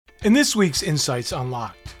In this week's Insights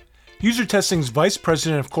Unlocked, UserTesting's Vice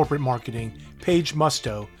President of Corporate Marketing, Paige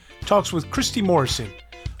Musto, talks with Kristy Morrison,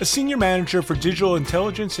 a Senior Manager for Digital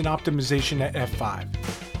Intelligence and Optimization at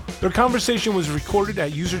F5. Their conversation was recorded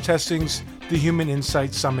at UserTesting's The Human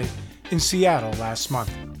Insight Summit in Seattle last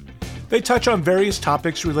month. They touch on various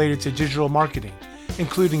topics related to digital marketing,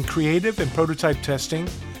 including creative and prototype testing,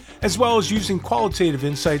 as well as using qualitative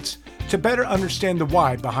insights to better understand the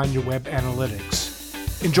why behind your web analytics.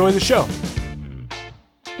 Enjoy the show.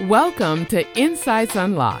 Welcome to Insights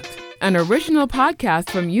Unlocked, an original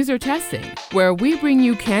podcast from UserTesting, where we bring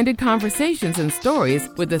you candid conversations and stories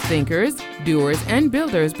with the thinkers, doers, and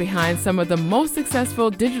builders behind some of the most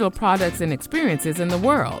successful digital products and experiences in the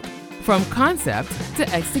world, from concept to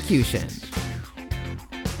execution.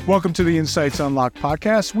 Welcome to the Insights Unlocked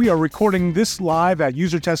podcast. We are recording this live at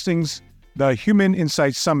UserTesting's The Human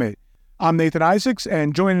Insight Summit. I'm Nathan Isaacs,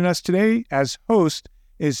 and joining us today as host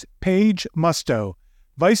is Paige Musto,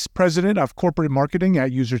 Vice President of Corporate Marketing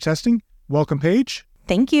at UserTesting. Welcome, Paige.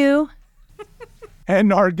 Thank you.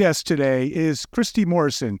 And our guest today is Kristy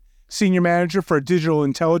Morrison, Senior Manager for Digital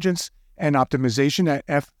Intelligence and Optimization at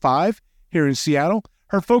F5 here in Seattle.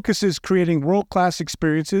 Her focus is creating world-class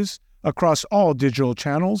experiences across all digital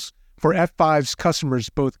channels for F5's customers,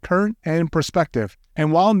 both current and prospective.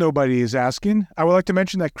 And while nobody is asking, I would like to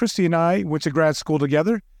mention that Kristy and I went to grad school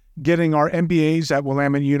together, getting our MBAs at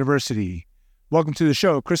Willamette University. Welcome to the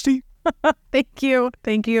show, Kristy. Thank you.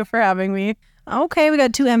 Thank you for having me. Okay, we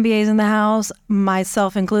got 2 MBAs in the house,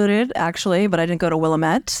 myself included, actually, but I didn't go to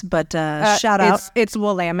Willamette. But shout out. It's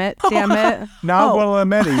Willamette, damn it. Not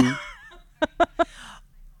Willamette.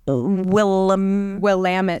 Willamette,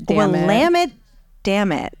 damn it. Willamette,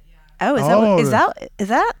 damn it. Oh, is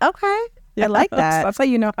that okay? Yeah, I like that. That's how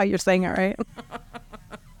you know how you're saying it, right?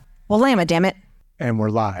 Willamette, damn it. And we're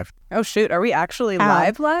live. Oh, shoot. Are we actually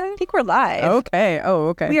live? I think we're live. Okay. Oh,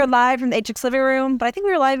 okay. We are live from the HX living room, but I think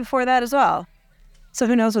we were live before that as well. So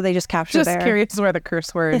who knows what they just captured there. Just curious where the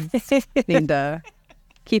curse words need to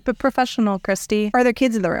keep it professional, Kristy. Are there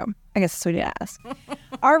kids in the room? I guess that's what you need to ask.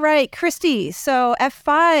 All right, Kristy. So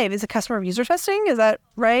F5 is a customer of UserTesting. Is that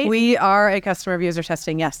right? We are a customer of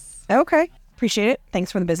UserTesting, yes. Okay. Appreciate it.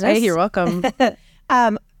 Thanks for the business. Hey, you're welcome.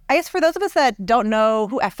 I guess for those of us that don't know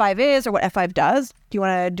who F5 is or what F5 does, do you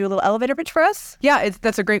want to do a little elevator pitch for us? Yeah,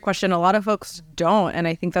 that's a great question. A lot of folks don't, and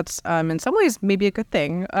I think that's in some ways maybe a good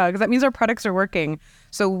thing because that means our products are working.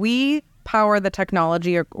 So we power the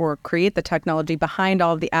technology or create the technology behind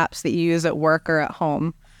all of the apps that you use at work or at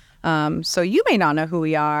home. So you may not know who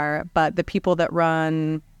we are, but the people that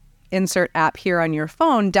run insert app here on your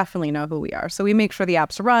phone definitely know who we are. So we make sure the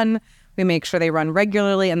apps run. We make sure they run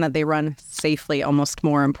regularly and that they run safely, almost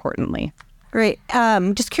more importantly. Great.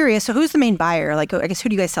 Just curious. So who's the main buyer? Like, I guess, who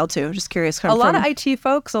do you guys sell to? Just curious. A lot of IT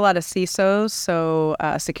folks, a lot of CISOs, so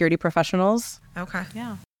security professionals. Okay.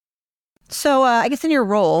 Yeah. So I guess in your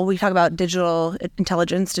role, we talk about digital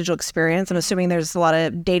intelligence, digital experience. I'm assuming there's a lot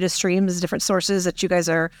of data streams, different sources that you guys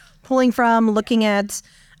are pulling from, looking at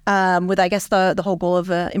with, I guess, the whole goal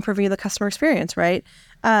of improving the customer experience, right?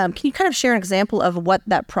 Can you kind of share an example of what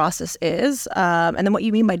that process is and then what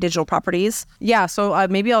you mean by digital properties? Yeah, so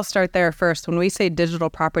maybe I'll start there first. When we say digital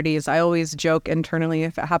properties, I always joke internally,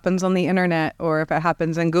 if it happens on the internet or if it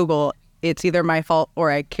happens in Google, it's either my fault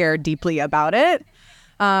or I care deeply about it.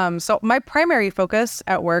 So my primary focus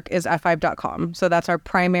at work is f5.com. So that's our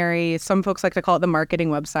primary, some folks like to call it the marketing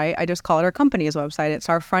website. I just call it our company's website. It's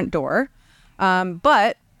our front door.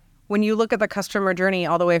 But when you look at the customer journey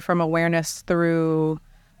all the way from awareness through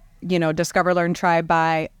discover, learn, try,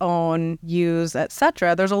 buy, own, use,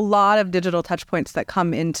 etc. There's a lot of digital touch points that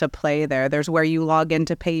come into play there. There's where you log in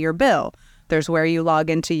to pay your bill. There's where you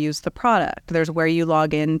log in to use the product. There's where you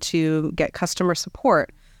log in to get customer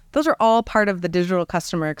support. Those are all part of the digital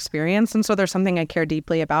customer experience. And so there's something I care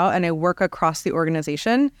deeply about. And I work across the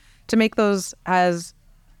organization to make those as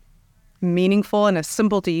meaningful and as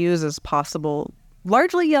simple to use as possible,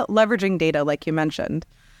 largely leveraging data, like you mentioned.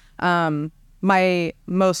 My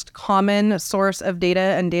most common source of data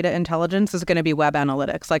and data intelligence is going to be web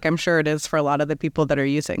analytics, like I'm sure it is for a lot of the people that are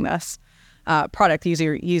using this product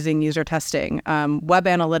using UserTesting. Web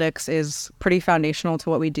analytics is pretty foundational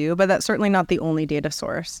to what we do, but that's certainly not the only data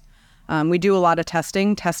source. We do a lot of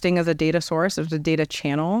testing. Testing as a data source, as a data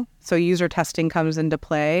channel. So UserTesting comes into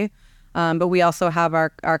play, but we also have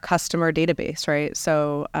our customer database, right?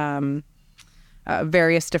 So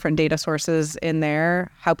various different data sources in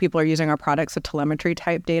there, how people are using our products, so telemetry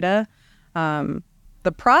type data.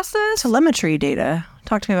 the process. Telemetry data.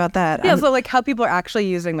 Talk to me about that. Yeah, so like how people are actually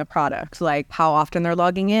using the product, like how often they're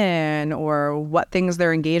logging in or what things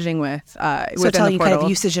they're engaging with so tell you kind of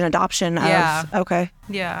usage and adoption of, okay.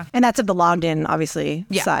 Yeah. And that's of the logged in, obviously,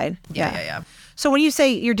 side. Yeah. So when you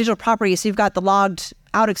say your digital property, so you've got the logged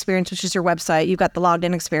out experience, which is your website. You've got the logged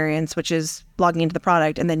in experience, which is logging into the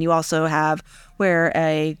product. And then you also have where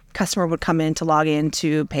a customer would come in to log in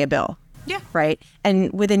to pay a bill. Yeah. Right.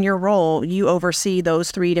 And within your role, you oversee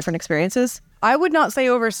those 3 different experiences? I would not say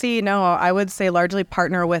oversee. No, I would say largely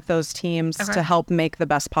partner with those teams to help make the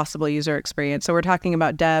best possible user experience. So we're talking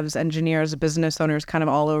about devs, engineers, business owners, kind of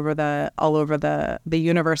all over the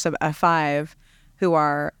universe of F5, who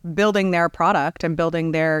are building their product and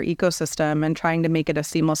building their ecosystem and trying to make it as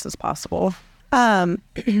seamless as possible. I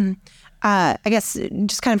guess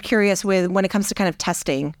just kind of curious with when it comes to kind of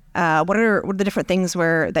testing, what are the different things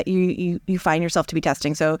that you find yourself to be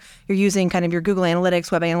testing? So you're using kind of your Google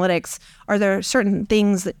Analytics, Web Analytics. Are there certain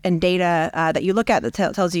things and data that you look at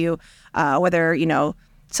that tells you whether,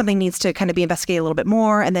 something needs to kind of be investigated a little bit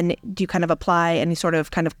more? And then do you kind of apply any sort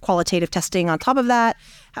of kind of qualitative testing on top of that?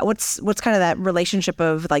 What's kind of that relationship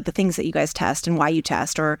of like the things that you guys test and why you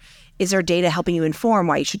test? Or is there data helping you inform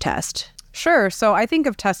why you should test? Sure. So I think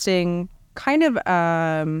of testing kind of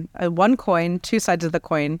one coin, 2 sides of the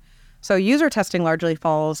coin. So user testing largely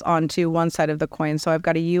falls onto one side of the coin. So I've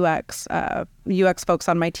got a UX folks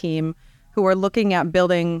on my team who are looking at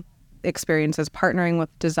building experiences, partnering with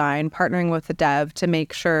design, partnering with the dev to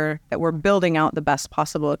make sure that we're building out the best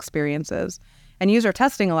possible experiences. And user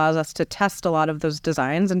testing allows us to test a lot of those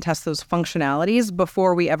designs and test those functionalities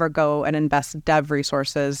before we ever go and invest dev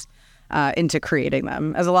resources into creating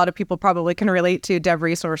them. As a lot of people probably can relate to, dev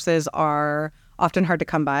resources are often hard to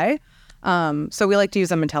come by. So we like to use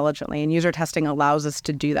them intelligently, and user testing allows us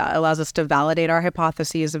to do that. It allows us to validate our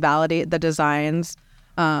hypotheses, validate the designs,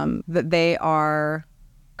 that they are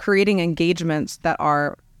creating engagements that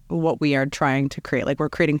are what we are trying to create. Like we're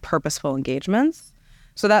creating purposeful engagements.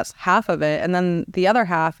 So that's half of it. And then the other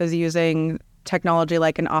half is using technology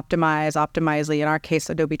like an Optimizely, in our case,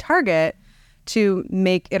 Adobe Target, to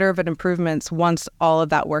make iterative improvements once all of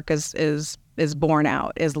that work is borne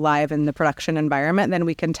out, is live in the production environment. Then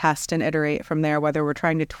we can test and iterate from there, whether we're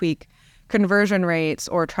trying to tweak conversion rates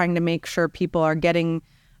or trying to make sure people are getting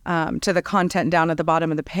to the content down at the bottom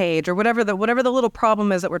of the page, or whatever the little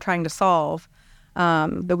problem is that we're trying to solve,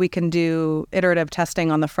 that we can do iterative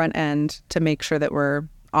testing on the front end to make sure that we're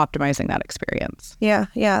optimizing that experience. Yeah,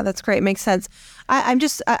 that's great. Makes sense.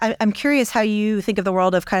 I'm curious how you think of the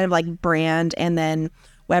world of kind of like brand and then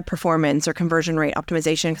web performance or conversion rate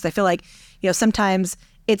optimization, because I feel like, sometimes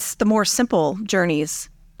it's the more simple journeys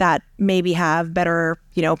that maybe have better,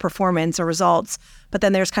 performance or results. But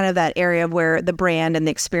then there's kind of that area where the brand and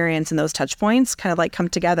the experience and those touch points kind of like come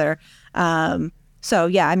together. So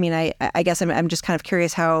yeah, I mean, I guess I'm just kind of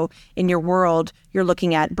curious how in your world you're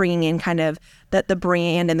looking at bringing in kind of the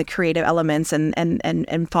brand and the creative elements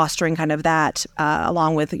and fostering kind of that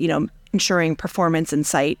along with, ensuring performance and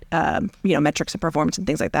site, metrics and performance and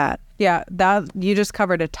things like that. Yeah, that you just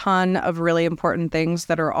covered a ton of really important things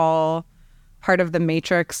that are all part of the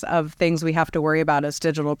matrix of things we have to worry about as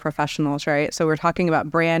digital professionals, right? So we're talking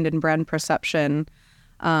about brand and brand perception.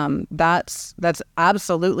 That's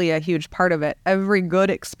absolutely a huge part of it. Every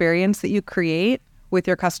good experience that you create with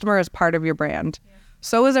your customer is part of your brand. Yeah.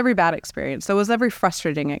 So is every bad experience. So is every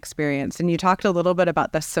frustrating experience. And you talked a little bit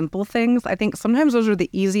about the simple things. I think sometimes those are the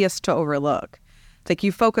easiest to overlook. It's like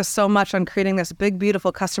you focus so much on creating this big,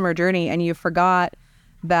 beautiful customer journey, and you forgot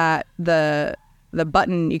that the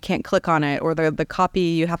button, you can't click on it, or the copy,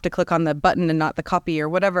 you have to click on the button and not the copy, or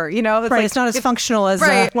whatever, It's right, like, it's not as functional as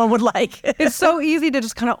one would like. It's so easy to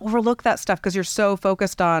just kind of overlook that stuff because you're so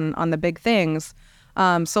focused on the big things.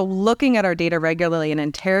 So looking at our data regularly and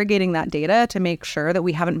interrogating that data to make sure that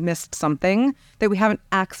we haven't missed something, that we haven't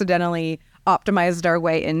accidentally optimized our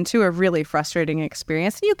way into a really frustrating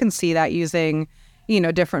experience. And you can see that using,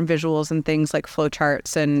 different visuals and things like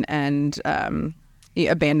flowcharts and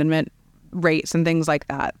abandonment rates and things like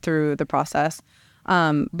that through the process.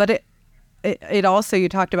 But it also, you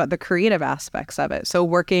talked about the creative aspects of it. So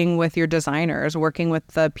working with your designers, working with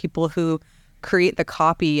the people who create the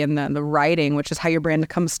copy and the writing, which is how your brand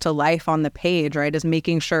comes to life on the page, right, is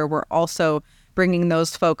making sure we're also bringing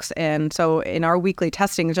those folks in. So in our weekly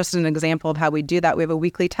testing, just an example of how we do that, we have a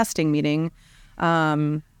weekly testing meeting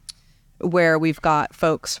where we've got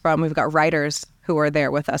writers who are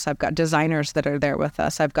there with us. I've got designers that are there with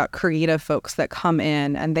us. I've got creative folks that come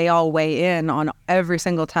in, and they all weigh in on every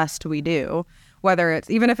single test we do, whether it's,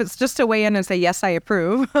 even if it's just to weigh in and say, yes, I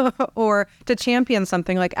approve, or to champion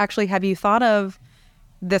something like, actually, have you thought of,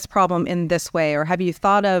 this problem in this way? Or have you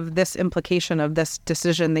thought of this implication of this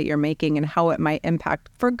decision that you're making and how it might impact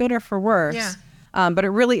for good or for worse? Yeah. But it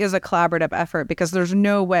really is a collaborative effort, because there's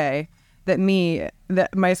no way that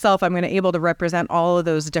myself, I'm going to able to represent all of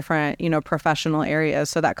those different, professional areas.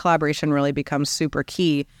 So that collaboration really becomes super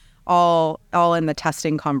key, all in the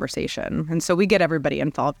testing conversation. And so we get everybody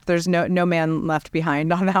involved. There's no man left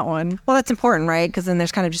behind on that one. Well, that's important, right? Because then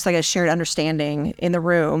there's kind of just like a shared understanding in the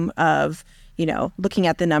room of, looking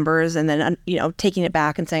at the numbers and then, taking it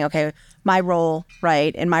back and saying, okay, my role,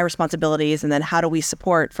 right, and my responsibilities, and then how do we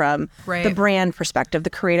support from the brand perspective,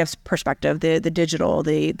 the creative perspective, the digital,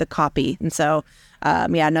 the copy. And so,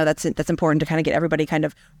 that's important to kind of get everybody kind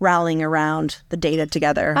of rallying around the data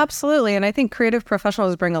together. Absolutely. And I think creative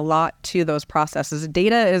professionals bring a lot to those processes.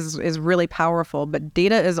 Data is really powerful, but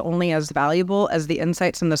data is only as valuable as the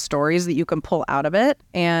insights and the stories that you can pull out of it.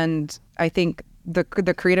 And I think the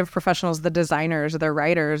creative professionals, the designers, the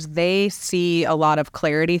writers, they see a lot of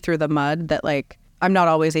clarity through the mud that I'm not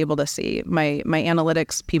always able to see. My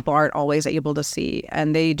analytics people aren't always able to see,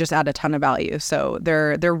 and they just add a ton of value. So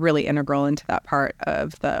they're really integral into that part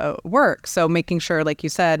of the work. So making sure, like you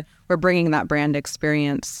said, we're bringing that brand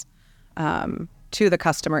experience to the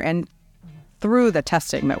customer and through the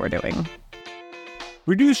testing that we're doing.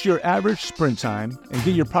 Reduce your average sprint time and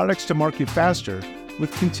get your products to market faster with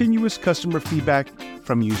continuous customer feedback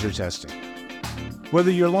from UserTesting. Whether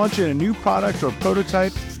you're launching a new product or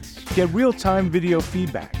prototype, get real-time video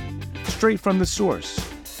feedback straight from the source.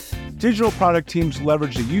 Digital product teams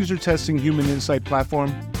leverage the UserTesting Human Insight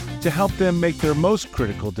platform to help them make their most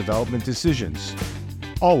critical development decisions,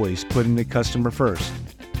 always putting the customer first.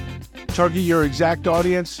 Target your exact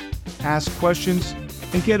audience, ask questions,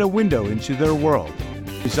 and get a window into their world.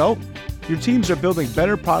 Result? Your teams are building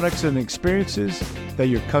better products and experiences that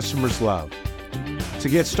your customers love. To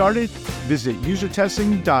get started, visit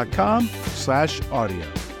usertesting.com/audio.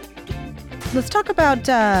 Let's talk about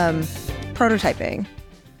prototyping.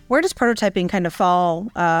 Where does prototyping kind of fall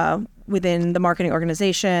within the marketing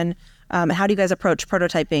organization? How do you guys approach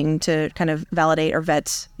prototyping to kind of validate or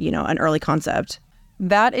vet, an early concept?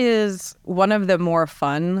 That is one of the more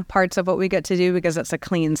fun parts of what we get to do, because it's a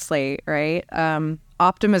clean slate, right?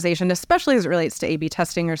 Optimization, especially as it relates to A/B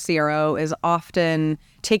testing or CRO, is often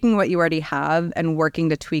taking what you already have and working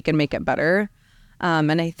to tweak and make it better.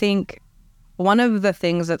 And I think one of the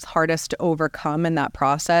things that's hardest to overcome in that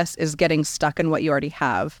process is getting stuck in what you already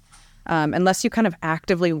have. Unless you kind of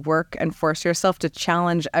actively work and force yourself to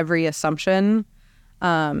challenge every assumption,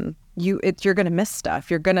 you're going to miss stuff.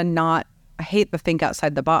 You're going to not, I hate the think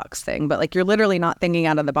outside the box thing, but you're literally not thinking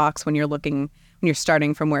out of the box when you're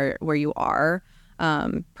starting from where you are.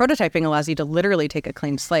 Prototyping allows you to literally take a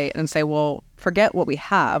clean slate and say, well, forget what we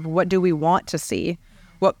have. What do we want to see?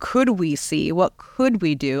 What could we see? What could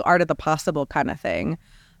we do? Art of the possible kind of thing.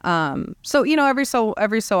 So every so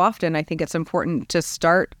often, I think it's important to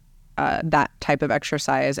start that type of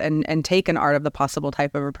exercise and take an art of the possible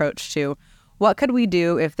type of approach to what could we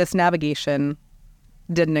do if this navigation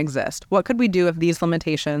didn't exist? What could we do if these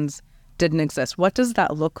limitations didn't exist? What does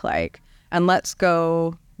that look like? And let's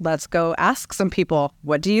go ask some people,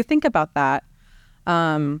 what do you think about that?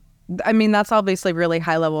 That's obviously really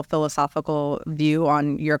high level philosophical view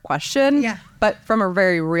on your question. Yeah. But from a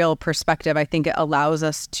very real perspective, I think it allows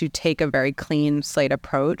us to take a very clean slate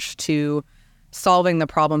approach to solving the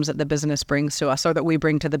problems that the business brings to us, or that we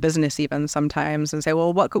bring to the business even sometimes, and say,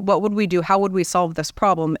 well, what would we do? How would we solve this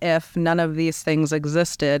problem if none of these things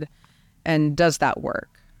existed? And does that work?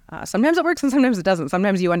 Sometimes it works and sometimes it doesn't.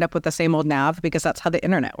 Sometimes you end up with the same old nav because that's how the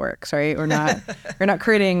internet works, right? We're not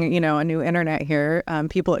creating, a new internet here.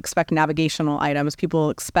 People expect navigational items. People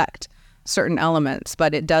expect certain elements,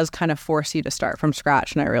 but it does kind of force you to start from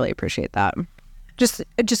scratch, and I really appreciate that. Just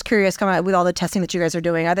curious, coming out with all the testing that you guys are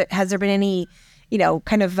doing, has there been any,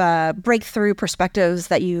 kind of breakthrough perspectives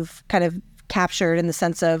that you've kind of captured in the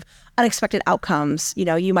sense of unexpected outcomes?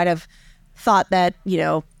 You might have thought that,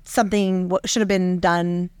 something should have been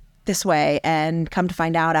done this way, and come to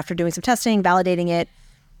find out after doing some testing, validating it,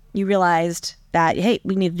 you realized that, hey,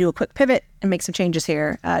 we need to do a quick pivot and make some changes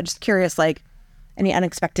here. Just curious, any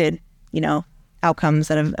unexpected, outcomes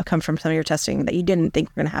that have come from some of your testing that you didn't think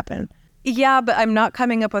were going to happen. Yeah, but I'm not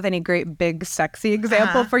coming up with any great, big, sexy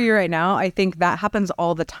example for you right now. I think that happens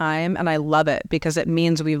all the time, and I love it because it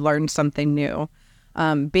means we've learned something new.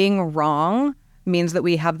 Being wrong means that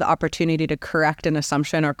we have the opportunity to correct an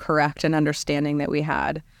assumption or correct an understanding that we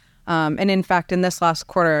had. And in fact, in this last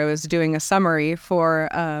quarter, I was doing a summary for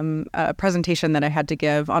a presentation that I had to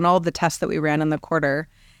give on all the tests that we ran in the quarter.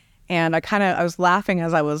 And I was laughing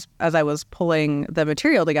as I was pulling the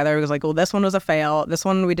material together. It was like, well, this one was a fail. This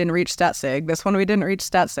one we didn't reach stat sig. This one we didn't reach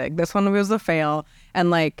stat sig. This one was a fail. And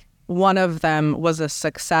like one of them was a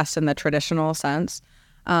success in the traditional sense.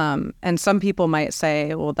 And some people might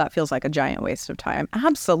say, well, that feels like a giant waste of time.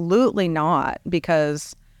 Absolutely not,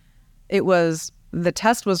 because the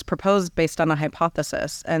test was proposed based on a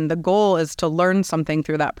hypothesis, and the goal is to learn something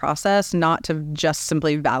through that process, not to just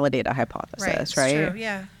simply validate a hypothesis, right? True,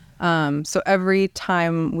 yeah. So every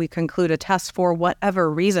time we conclude a test, for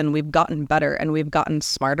whatever reason, we've gotten better and we've gotten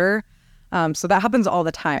smarter. So that happens all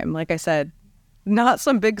the time. Like I said, not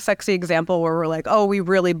some big sexy example where we're like, oh, we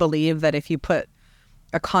really believe that if you put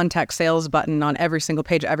a contact sales button on every single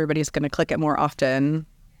page, everybody's going to click it more often.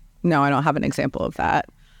 No, I don't have an example of that.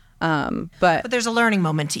 But there's a learning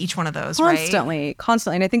moment to each one of those, constantly, right?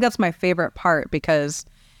 Constantly. And I think that's my favorite part, because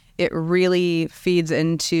it really feeds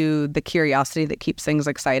into the curiosity that keeps things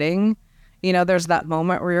exciting. You know, there's that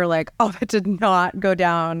moment where you're like, oh, that did not go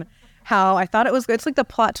down how I thought it was. It's like the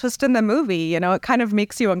plot twist in the movie, you know, it kind of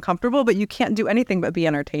makes you uncomfortable, but you can't do anything but be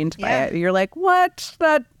entertained by it. You're like, what?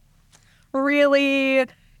 That really,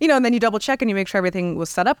 you know, and then you double check and you make sure everything was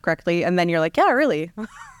set up correctly. And then you're like, yeah, really.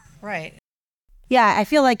 Right. Yeah, I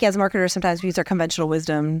feel like as marketers, sometimes we use our conventional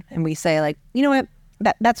wisdom and we say like, you know what,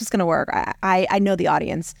 that's what's going to work. I know the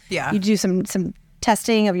audience. Yeah. You do some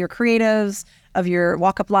testing of your creatives, of your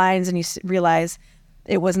walk-up lines, and you realize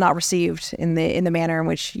it was not received in the manner in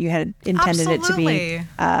which you had intended it to be.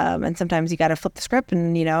 And sometimes you got to flip the script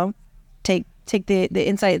and, you know, take the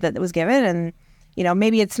insight that was given, and, you know,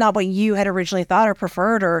 maybe it's not what you had originally thought or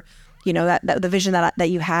preferred, or, you know, that the vision that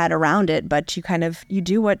you had around it, but you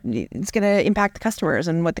do what it's going to impact the customers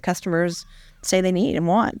and what the customers say they need and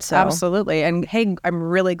want. So absolutely. And hey, I'm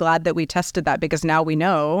really glad that we tested that, because now we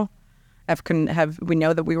know we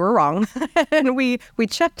know that we were wrong and we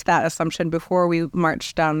checked that assumption before we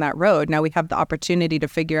marched down that road. Now we have the opportunity to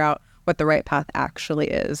figure out what the right path actually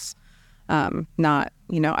is. Not,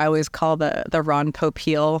 you know, I always call the Ron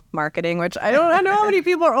Popeil marketing, which I know how many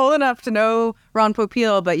people are old enough to know Ron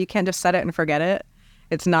Popeil, but you can't just set it and forget it.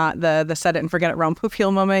 It's not the set it and forget it Ron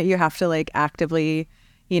Popeil moment. You have to like actively,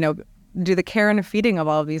 you know, do the care and feeding of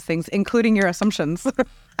all of these things, including your assumptions.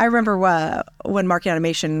 I remember when marketing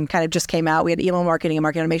automation kind of just came out, we had email marketing and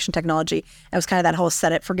marketing automation technology. It was kind of that whole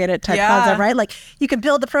set it, forget it type concept, right? Like you can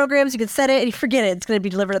build the programs, you can set it and you forget it. It's going to be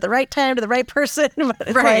delivered at the right time to the right person.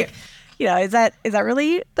 It's right. Like, you know, is that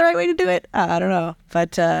really the right way to do it? I don't know.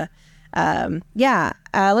 But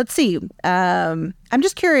let's see. I'm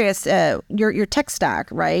just curious, your tech stack,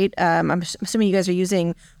 right? I'm assuming you guys are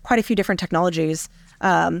using quite a few different technologies.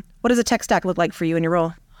 What does a tech stack look like for you in your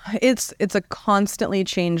role? It's a constantly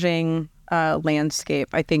changing landscape.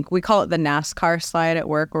 I think we call it the NASCAR slide at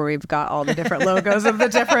work, where we've got all the different logos of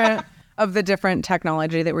the different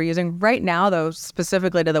technology that we're using. Right now, though,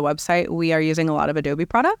 specifically to the website, we are using a lot of Adobe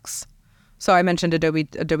products. So I mentioned Adobe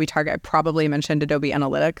Target. I probably mentioned Adobe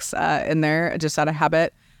Analytics in there just out of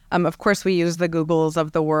habit. Of course, we use the Googles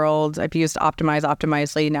of the world. I've used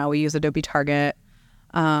Optimizely. Now we use Adobe Target.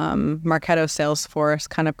 Marketo, Salesforce,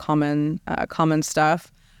 kind of common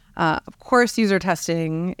stuff. Of course,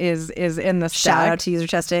 UserTesting is in the stack. Shout out to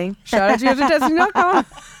UserTesting. Shout out to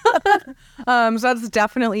UserTesting.com. So that's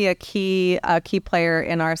definitely a key player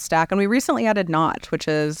in our stack. And we recently added Notch, which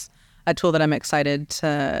is a tool that I'm excited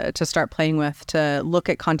to start playing with to look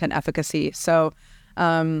at content efficacy. So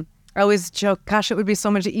I always joke, gosh, it would be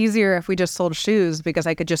so much easier if we just sold shoes, because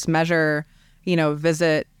I could just measure, you know,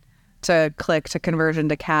 visit to click to conversion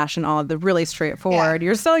to cash and all of the really straightforward. Yeah.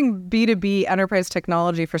 You're selling B2B enterprise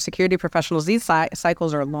technology for security professionals. These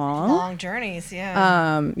cycles are long. Long journeys,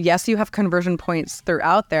 yeah. Yes, you have conversion points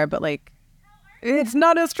throughout there, but like it's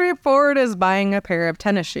not as straightforward as buying a pair of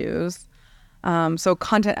tennis shoes. So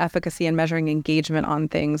content efficacy and measuring engagement on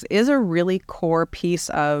things is a really core piece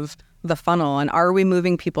of the funnel. And are we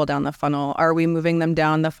moving people down the funnel? Are we moving them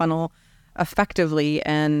down the funnel effectively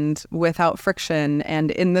and without friction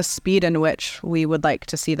and in the speed in which we would like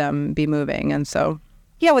to see them be moving? And so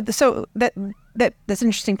that's an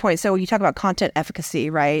interesting point. So you talk about content efficacy,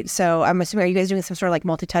 right? So I'm assuming, are you guys doing some sort of like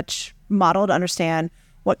multi-touch model to understand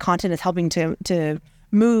what content is helping to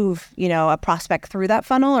move, you know, a prospect through that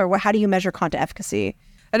funnel, or how do you measure content efficacy?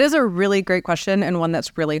 That is a really great question, and one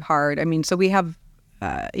that's really hard. I mean, so we have,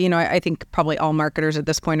 I think probably all marketers at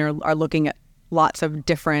this point are looking at lots of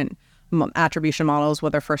different attribution models,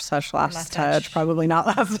 whether first touch, last touch, probably not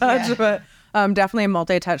last touch, but definitely a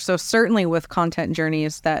multi-touch. So certainly with content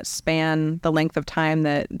journeys that span the length of time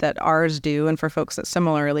that ours do, and for folks that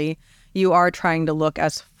similarly, you are trying to look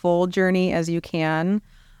as full journey as you can.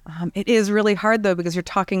 It is really hard, though, because you're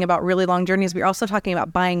talking about really long journeys. We're also talking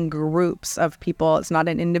about buying groups of people. It's not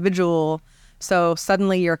an individual. So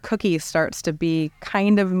suddenly your cookie starts to be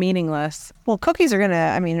kind of meaningless. Well, cookies are going to,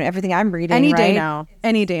 I mean, everything I'm reading, Any right? day now.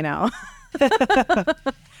 Any day now.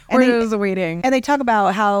 We're waiting. And they talk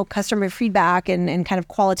about how customer feedback and kind of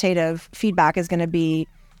qualitative feedback is going to be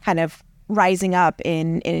kind of rising up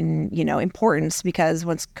in importance, because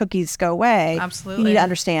once cookies go away, absolutely, you need to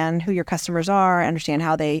understand who your customers are, understand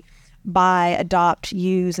how they buy, adopt,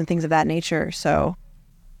 use, and things of that nature. So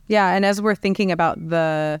yeah, and as we're thinking about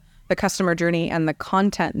the customer journey and the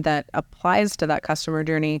content that applies to that customer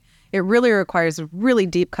journey, it really requires really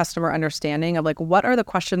deep customer understanding of like, what are the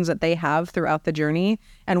questions that they have throughout the journey,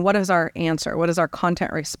 and what is our answer, what is our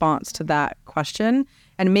content response to that question,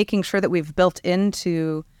 and making sure that we've built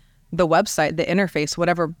into the website, the interface,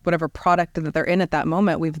 whatever product that they're in at that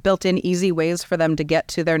moment, we've built in easy ways for them to get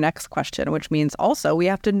to their next question, which means also we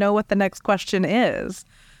have to know what the next question is.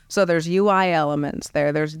 So there's UI elements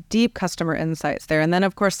there, there's deep customer insights there, and then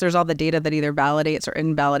of course there's all the data that either validates or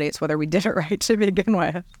invalidates whether we did it right to begin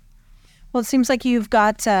with. Well, it seems like you've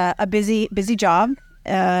got a busy job,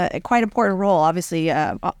 a quite important role, obviously,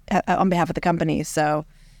 on behalf of the company. So,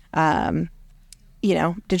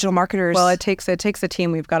 digital marketers. Well, it takes a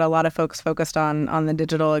team. We've got a lot of folks focused on the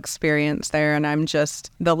digital experience there, and I'm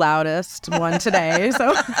just the loudest one today.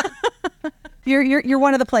 So you're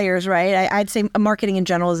one of the players, right? I'd say marketing in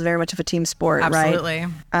general is very much of a team sport, absolutely,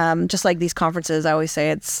 right? Just like these conferences, I always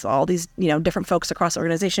say it's all these different folks across the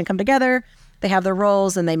organization come together. They have their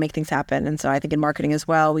roles and they make things happen. And so I think in marketing as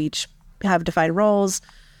well, we each have defined roles.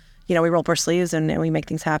 We roll up our sleeves and we make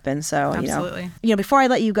things happen. So, absolutely. Before I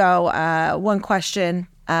let you go, one question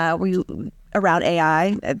around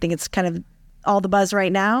AI. I think it's kind of all the buzz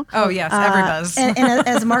right now. Oh, yes, every buzz. and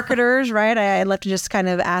as marketers, right, I'd love to just kind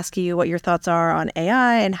of ask you what your thoughts are on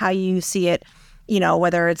AI and how you see it,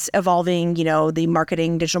 whether it's evolving,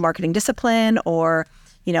 the digital marketing discipline or,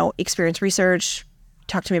 experience research.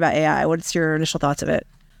 Talk to me about AI. What's your initial thoughts of it?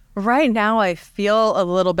 Right now, I feel a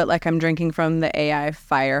little bit like I'm drinking from the AI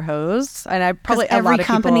fire hose, and I probably every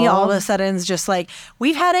company all of a sudden is just like,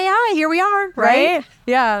 we've had AI, here we are, right?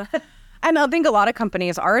 Yeah, and I think a lot of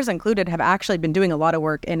companies, ours included, have actually been doing a lot of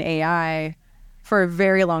work in AI for a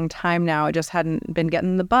very long time now. It just hadn't been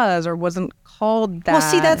getting the buzz or wasn't called that. Well,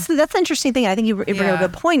 see, that's the interesting thing. I think you bring up a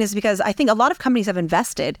good point, is because I think a lot of companies have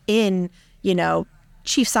invested in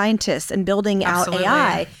chief scientists and building absolutely. out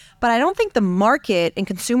AI. But I don't think the market and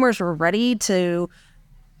consumers were ready to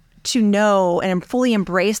know and fully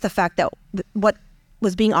embrace the fact that what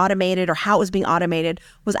was being automated or how it was being automated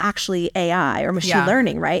was actually AI or machine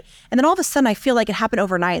learning, right? And then all of a sudden, I feel like it happened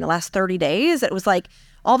overnight in the last 30 days. It was like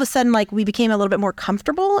all of a sudden, like we became a little bit more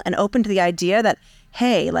comfortable and open to the idea that,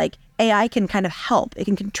 hey, like AI can kind of help. It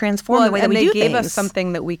can transform the way that we do things. And they gave us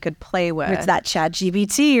something that we could play with. It's that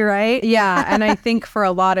ChatGPT, right? Yeah, and I think for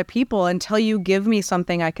a lot of people, until you give me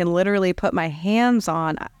something I can literally put my hands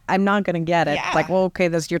on, I'm not going to get it. Yeah. It's like, well, okay,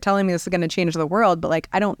 you're telling me this is going to change the world, but like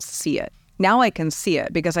I don't see it. Now I can see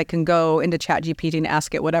it because I can go into ChatGPT and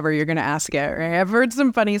ask it whatever you're going to ask it. Right? I've heard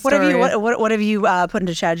some funny stories. What have you put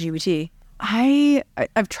into ChatGPT?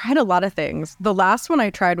 I've tried a lot of things. The last one I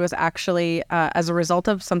tried was actually as a result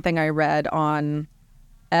of something I read on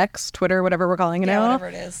X, Twitter, whatever we're calling it now. Whatever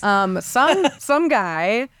it is. Some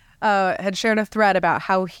guy had shared a thread about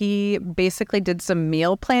how he basically did some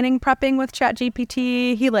meal planning prepping with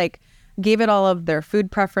ChatGPT. He like gave it all of their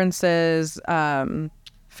food preferences,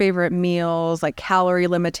 favorite meals, like calorie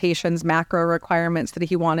limitations, macro requirements that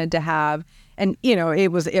he wanted to have. And,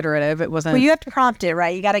 it was iterative. It wasn't... Well, you have to prompt it,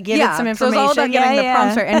 right? You got to give it some information. So it was all about getting the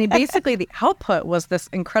prompts right. And basically the output was this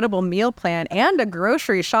incredible meal plan and a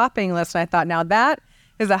grocery shopping list. And I thought, now that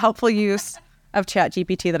is a helpful use of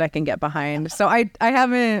ChatGPT that I can get behind. So I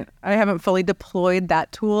haven't fully deployed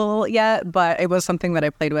that tool yet, but it was something that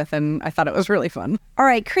I played with and I thought it was really fun. All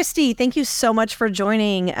right, Kristy, thank you so much for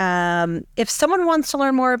joining. If someone wants to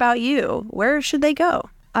learn more about you, where should they go?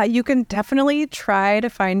 You can definitely try to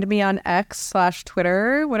find me on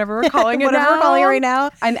X/Twitter, whatever we're calling it whatever now. We're calling it right now.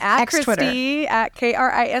 I'm at X-Twitter. Kristy, at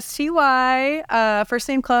Kristy, first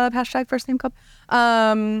name club, #first name club.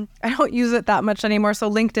 I don't use it that much anymore, so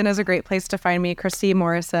LinkedIn is a great place to find me. Kristy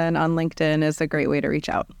Morrison on LinkedIn is a great way to reach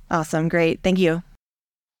out. Awesome. Great. Thank you.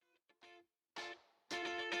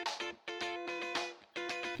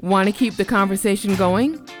 Want to keep the conversation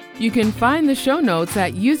going? You can find the show notes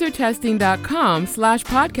at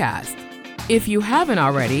usertesting.com/podcast. If you haven't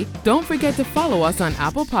already, don't forget to follow us on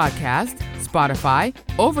Apple Podcasts, Spotify,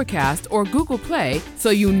 Overcast, or Google Play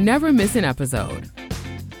so you never miss an episode.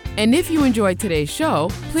 And if you enjoyed today's show,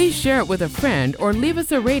 please share it with a friend or leave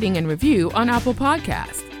us a rating and review on Apple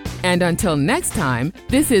Podcasts. And until next time,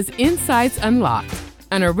 this is Insights Unlocked,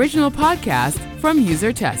 an original podcast from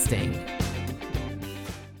UserTesting.